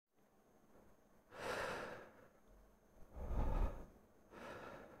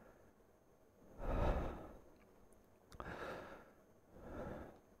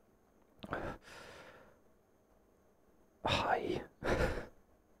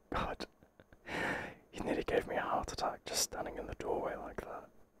attack just standing in the doorway like that.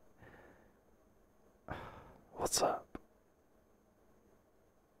 What's up?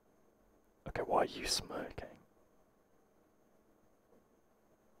 Okay, why are you smirking?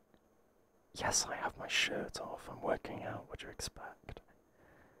 Yes, I have my shirt off. I'm working out. What do you expect?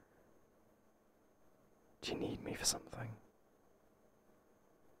 Do you need me for something?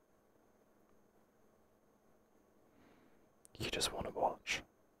 You just want to watch?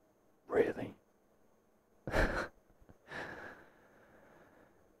 Really?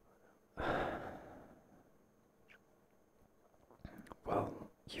 Well,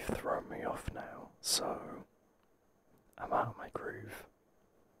 you've thrown me off now, so I'm out of my groove.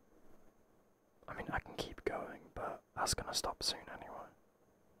 I mean, I can keep going, but that's gonna stop soon anyway.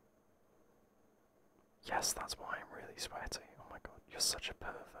 Yes, that's why I'm really sweaty. Oh my god, you're such a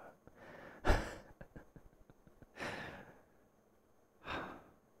pervert.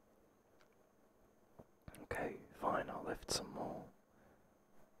 Okay, fine, I'll lift some more.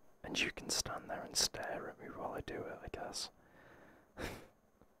 And you can stand there and stare at me while I do it, I guess.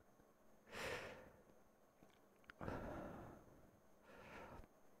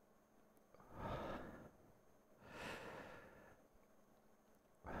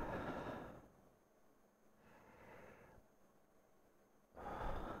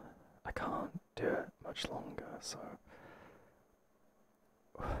 I can't do it much longer, so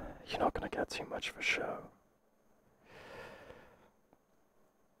you're not gonna get too much for show.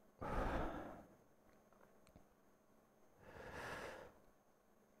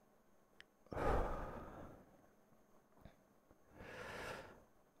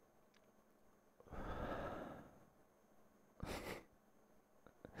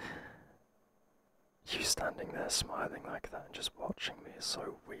 You standing there smiling like that and just watching me is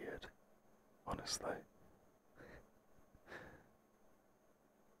so weird, honestly.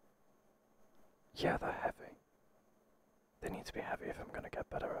 Yeah, they're heavy. They need to be heavy if I'm gonna get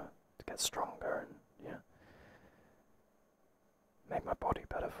better, to get stronger and, yeah, make my body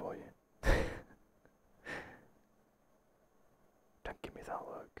better for you. Don't give me that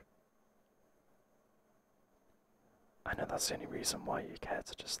look. I know that's the only reason why you care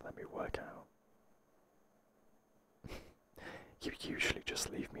to just let me work out. You usually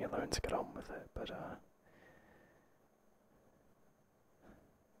just leave me alone to get on with it, but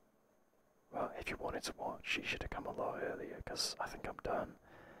well, if you wanted to watch, you should have come a lot earlier, because I think I'm done.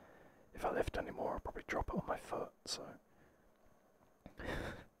 If I lift any more, I'll probably drop it on my foot, so...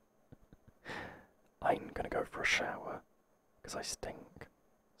 I'm gonna go for a shower, because I stink,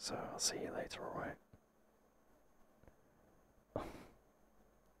 so I'll see you later, alright?